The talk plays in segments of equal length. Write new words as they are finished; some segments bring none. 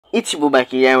It's your boy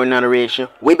back here with another reaction.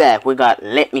 We back. We got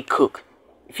Let Me Cook.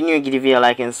 If you're new, give the video a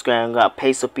like and subscribe. We got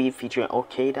Peso P featuring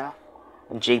Okada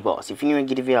and J Boss. If you're new,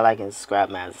 give the video a like and subscribe,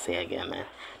 man. As I say again, man.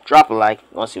 Drop a like.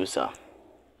 Go see what's up.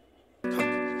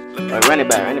 Alright, run it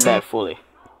back fully.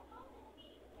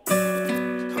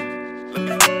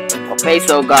 What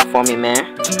Peso got for me,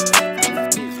 man?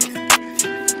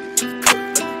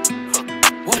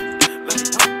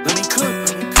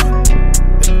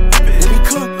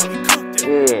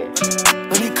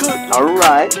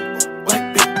 Alright.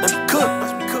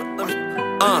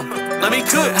 Let me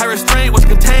cook. Her restraint was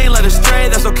contained, let it stray.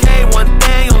 That's okay. One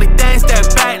thing, only thing,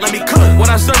 step back. Let me cook. When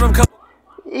I serve him,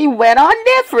 he went on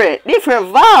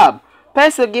different vibe.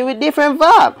 Peso give it different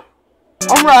vibe.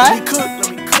 Alright.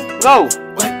 Go.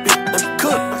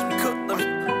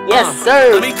 Yes,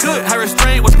 sir. Let me cook. Her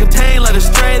restraint was contained, let it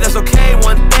stray. That's okay.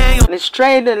 One thing. And it's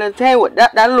straight in the tank with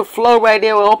that little flow right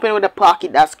there. We'll open with the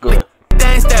pocket. That's good.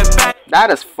 Step back. That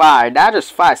is fire. That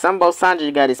is fire. Sambo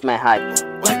Sanji got this man hype.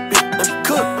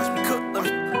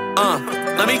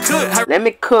 Let me cook. Let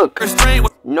me cook.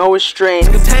 No restraints.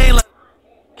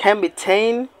 Can be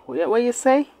tamed. What you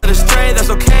say? That's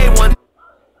okay. One.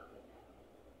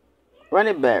 Run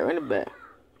it back. Run it back.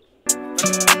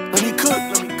 Let me cook.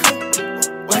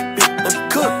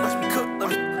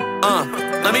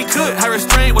 Let me cook. Her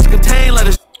restraint was contained. Let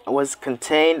it. Was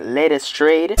contained. Let it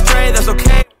straight. That's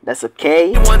okay. That's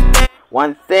okay.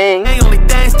 One thing.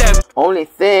 Only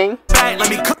thing. Let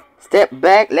me cook. Step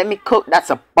back. Let me cook. That's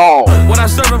a ball. When I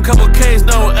serve him, couple K's,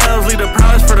 no L's. Leave the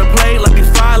prize for the plate. Let me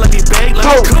fry. Let me bake. Let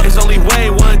me cook. It's only way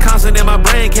one constant in my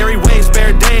brain. Carry weight,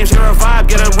 spare dames. Share a vibe.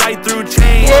 Get him right through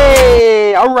change.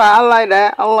 Yeah. Alright. I like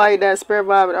that. I like that. Spare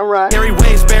vibe. Alright. Carry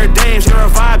weight, spare dames. Share a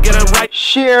vibe. Get him right.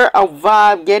 Share a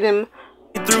vibe. Get him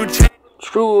through change.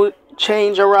 True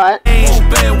change. Alright.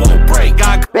 Won't break.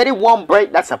 Bet it won't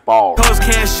break, that's a ball. Toes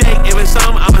can't shake, if it's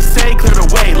some, I'ma say, clear the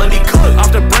way. Let me cook.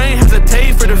 Off the brain,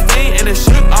 hesitate for the faint, and it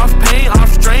shook off pain, off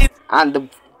strain. And the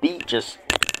beat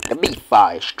the beat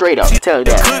fire, straight up, tell you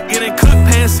that. Cook, getting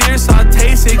cooked, pan sear,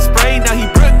 saute, 6 spray. Now he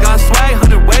brook, got swag,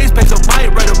 100 ways, pay some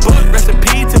might, write a book.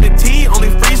 Recipe to the T, only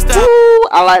freestyle. Ooh,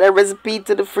 I like that recipe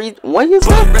to the free. What you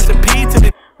say?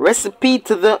 Recipe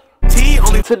to the T,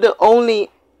 only to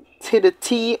the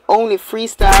T, only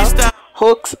freestyle.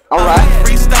 Hooks, alright.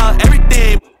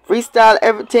 Freestyle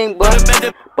everything,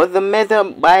 but the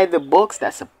method by the books,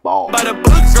 that's a ball. By the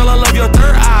books, girl, I love your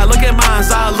third eye. Look at mine,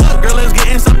 so I look, girl, is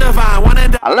getting some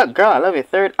divine. I look, girl, I love your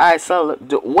third eye. So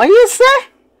look, what you say?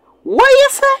 What you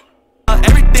say?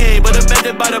 Everything, but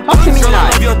method by the books, girl, I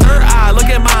love your third eye. Look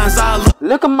at mine, so I look.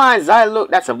 Look at mine, I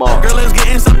look, that's a ball. Girl is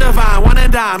getting some divine, wanna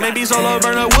die. Maybe solo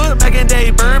burn a wood, back in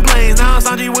day, burn planes. Now I'm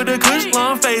Sanji with the kush,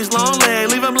 long face, long leg.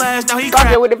 Leave him last, now he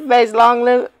crack. with the face, long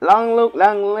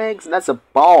legs, that's a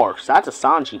bar. So that's a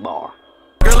Sanji bar.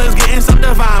 Girl is getting some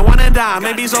divine, wanna die.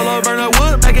 Maybe solo burn a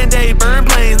wood, back in day, burn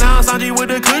planes. Now I'm Sanji with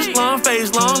the kush, long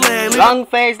face, long leg. Long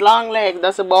face, long legs,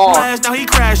 that's a bar. Last, now he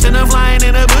crashed and I'm flying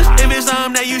in a bush. If it's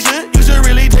something that you should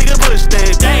really take a push.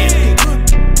 Damn.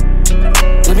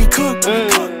 Let me cook.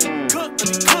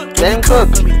 Let him cook.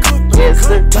 Yes,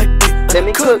 sir. Let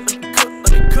me cook.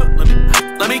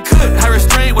 Let me cook. Her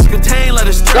restraint was contained. Let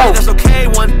it stray. That's okay.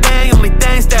 One thing, only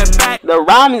thing. Step back. The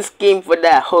rhyming scheme for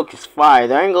that hook is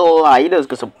fire. I ain't gonna lie. He does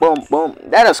go some boom, boom.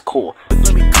 That is cool.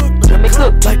 Let me cook. Let me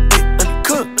cook. Let me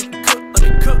cook.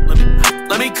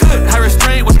 Let me cook. Her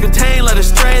restraint was contained. Let it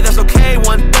stray. That's okay.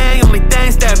 One thing, only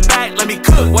thing. Step back. Let me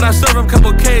cook. When I serve him,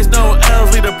 couple K's, no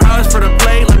L's. Leave the prize for the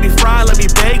plate. Let me fry. Let me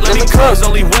bake. Let me cook. There's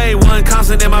only way one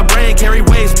constant in my brain. Carry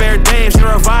weight, spare dames.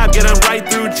 Share a vibe. Get him right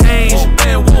through change.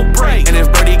 Won't break. And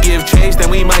if Birdie give chase, then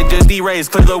we might just erase.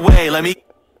 Clear the way. Let me.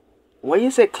 What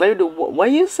you say? Clear the. What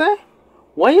you say?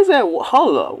 What you say?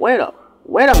 Hold up. Wait up.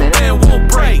 Wait a minute. Won't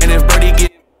break. And if Birdie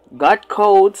give. Got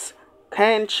codes.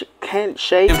 Can't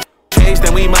shake. Chase,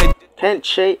 then we might. Can't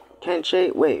shake.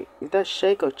 Wait, is that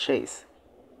shake or chase?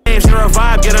 Share a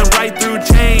vibe, get him right through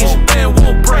change.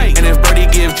 Won't break. And if Birdie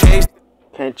give chase,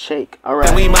 can't shake. Alright.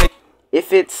 Then we might.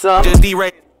 If it's just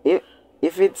erase.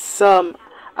 If it's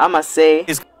I'ma say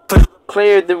it's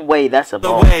clear the way. That's a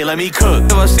ball. The way, let me cook.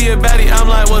 If I see a baddie, I'm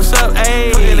like, what's up,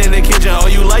 ayy? Cooking in the kitchen, all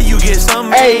you like, you get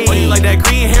some. Ayy. Or you like that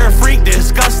green hair freak,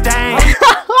 disgusting.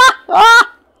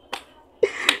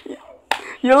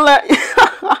 You like.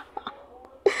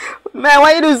 Man,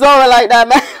 why you do Zora like that,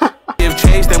 man? If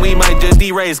chase, then we might just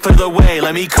erase. Clear the way,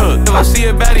 let me cook. If I see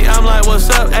a baddie, I'm like, what's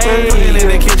up, ayy? Cooking in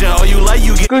the kitchen, all you like,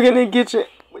 you get. Cooking in the kitchen.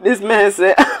 This man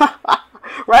said.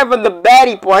 Right from the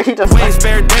baddie part, he just Wayne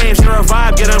spare dames, share a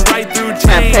vibe, get him right through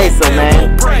chains. Peso,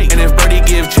 man. And if Birdie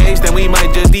give chase, then we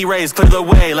might just erase, clear the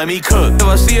way, let me cook. If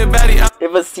I see a baddie,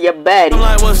 if I see a baddie, I'm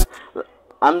like, what's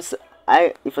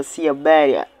if I see a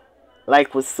baddie,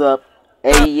 like what's up?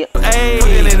 Hey,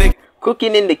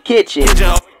 cooking in the kitchen.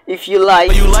 If you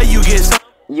like,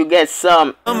 you get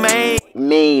some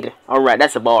made. Alright,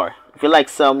 that's a bar. If you like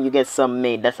some, you get some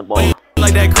made. That's a bar.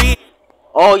 Like that green.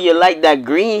 Oh, you like that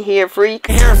green hair freak?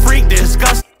 Hair freak,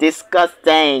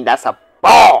 disgusting. That's a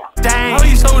bar. Dang, how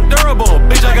you so durable?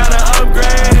 Bitch, I gotta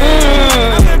upgrade.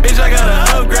 Bitch, I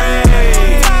gotta upgrade.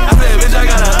 I said, bitch, I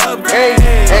gotta upgrade.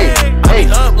 Hey. I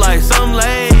be up like some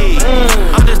late.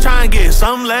 I'm just trying to get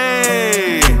some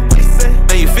late.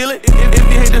 Now you feel it? If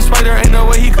you hate the spider, ain't no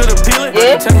way he could appeal it.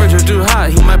 Yeah. The temperature too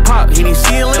hot, he might pop. He need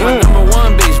ceiling. My number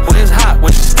one bitch, boy, it's hot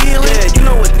when she stealing. Yeah, you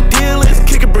know what the deal is.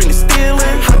 Kick it, bring the stealing.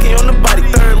 Hockey on the body,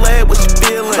 third leg, what you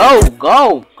feeling?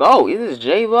 Go. This is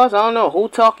J-Boss. I don't know who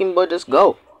talking, but just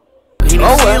go. He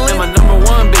need ceiling. My number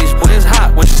one bitch, boy, it's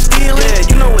hot when she stealing. Yeah,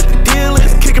 you know what the deal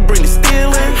is. Kick it, bring the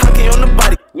stealing. Hockey on the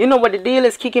body. You know what the deal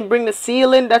is? Kick and bring the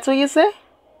ceiling. That's what you say?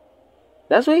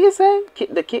 That's what you say?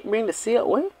 The kick bring the seal.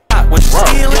 What? You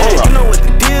know what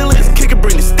the deal is. Kick and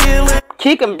bring the stealing.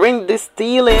 Kick and bring the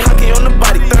stealing. Hockey on the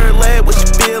body, third leg, what you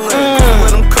feeling?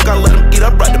 Let them cook, I let them eat,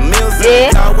 I brought the meals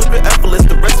in. I whip it effortless,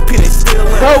 the recipe they stealing.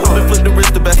 Whip flip the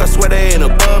wrist, the best, I swear they ain't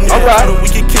above me. Alright. We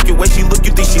can kick it, way she look, you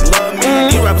think she love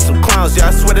me. You rapping some clowns, yeah,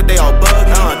 I swear that they all bug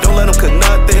me. Don't let them cook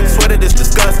nothing, swear that it's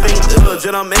disgusting.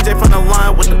 Legit, I'm AJ from the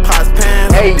line with the pots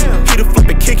pans. Hey. He the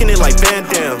flippin', kicking it like Van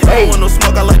Damme. Hey. I don't want no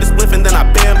smoke, I like the spliff and then I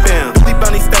bam bam. Bleep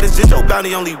bounty status, just your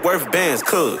bounty only worth bands,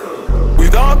 cook.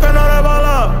 Cuidado que no le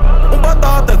bala.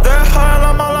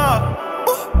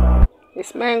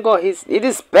 This man it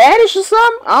is Spanish or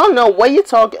something? I don't know what you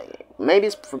talking. Maybe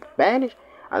it's Spanish.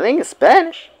 I think it's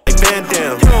Spanish. I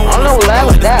don't know what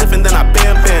language that. And then I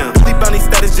bam bam. Bleep bounty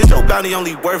status, just your bounty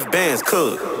only worth bands,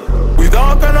 cook.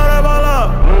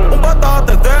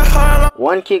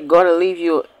 One kick gonna leave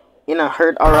you in a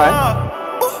hurt, alright?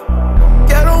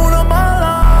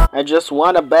 I just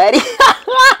want a baddie.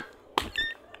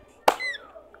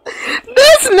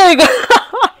 This nigga.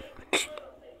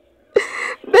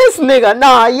 This nigga.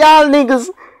 Nah, y'all niggas.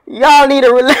 Y'all need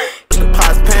to relax.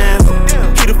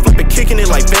 Kicking it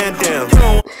like Van Damme.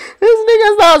 This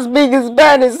nigga's not speaking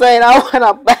Spanish saying I want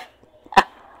a baddie.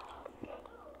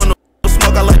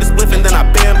 Smoke, I like the spliff and then I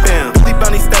bam bam. Bleep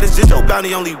bounty status, just your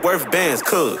bounty only worth bands,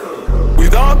 cook.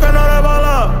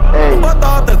 Hey.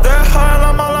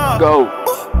 Go.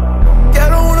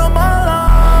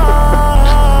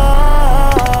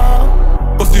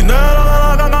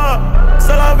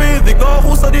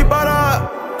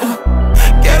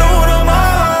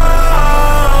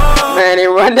 Man, he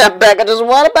run that back. I just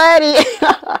want a baddie.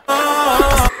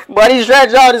 But he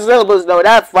stretched all the syllables though.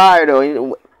 That's fire though.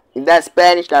 If that's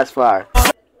Spanish, that's fire.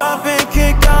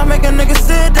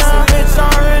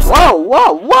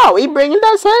 Whoa. He bringing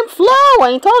that same flow. I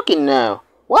ain't talking now.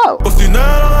 Whoa.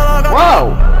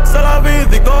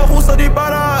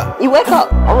 He wake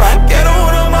up. Alright.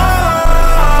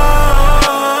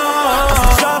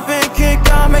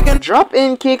 Drop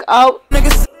in, kick out.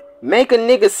 Make a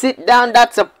nigga sit down.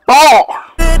 That's a bar.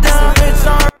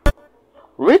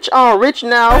 Rich on rich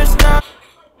now.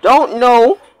 Don't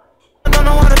know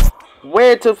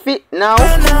where to fit now.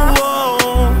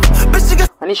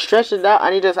 And he stretched it out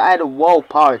and he just added a whoa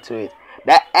part to it.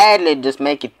 That ad-lib just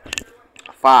make it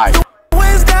fire.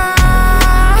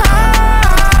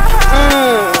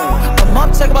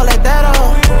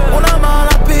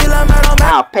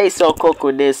 Now Peso cook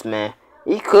with this, man.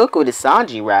 He cook with the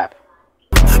Sanji rap.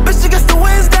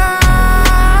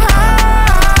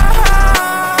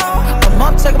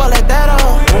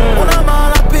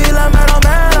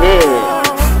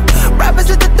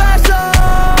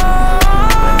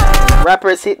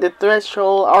 Rappers hit the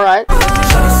threshold, alright.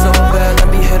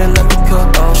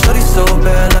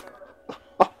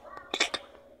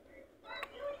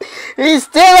 He's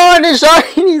still on the show.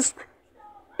 He's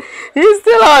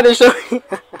still on the show.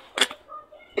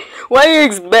 What do you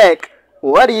expect?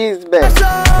 What do you expect?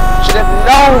 Should have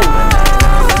known.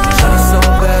 Shawty so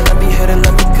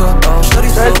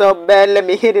bad, let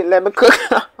me hit it, let me cook.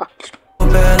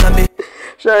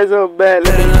 Shawty so bad,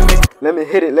 let me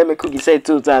hit it, let me cook. You say it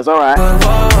 2 times, alright.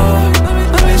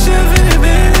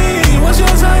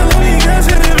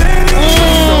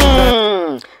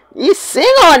 You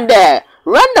sing on that.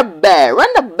 Run the bed,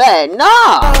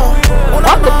 nah.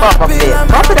 Bump it up a bit,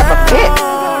 bump it up a bit.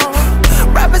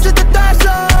 Rappers at the dash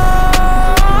show.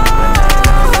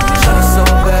 Shawty so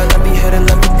bad, let me hit it,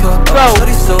 let me cook.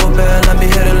 Shawty so bad, let me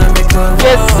hit it, let me cook.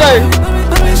 Yes, sir.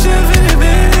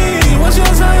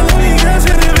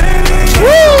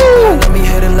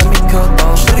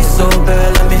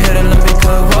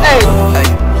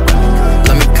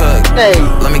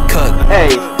 Hey.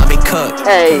 Let me cook.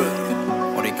 Hey.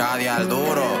 Oricadia al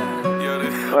duro.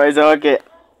 Or is it okay?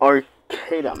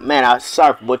 Orcada. Man, I'm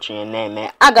sorry for butchering your name,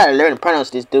 man. I gotta learn to pronounce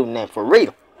this dude's name for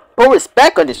real. Put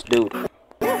respect on this dude.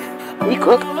 He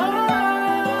cook.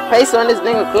 Peso on this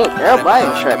nigga cook. Everybody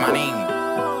in trap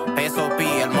cook. Peso P,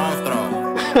 el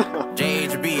monstruo.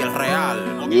 JHB, el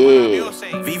real. Yeah.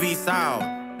 VV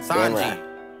Sound. Sanji.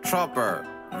 Chopper.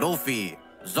 Luffy.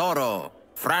 Zoro.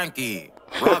 Frankie.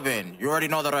 Robin. You already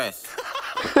know the rest.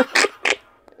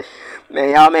 Man,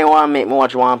 y'all may want to make me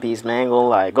watch One Piece, man. Go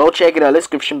like, go check it out.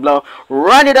 Description below.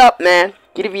 Run it up, man.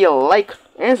 Give it a like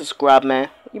and subscribe, man.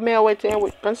 You may wait till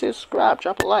consider subscribe.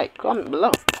 Drop a like. Comment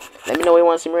below. Let me know what you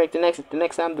want to see me react the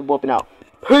next time. The bopping out.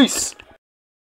 Peace.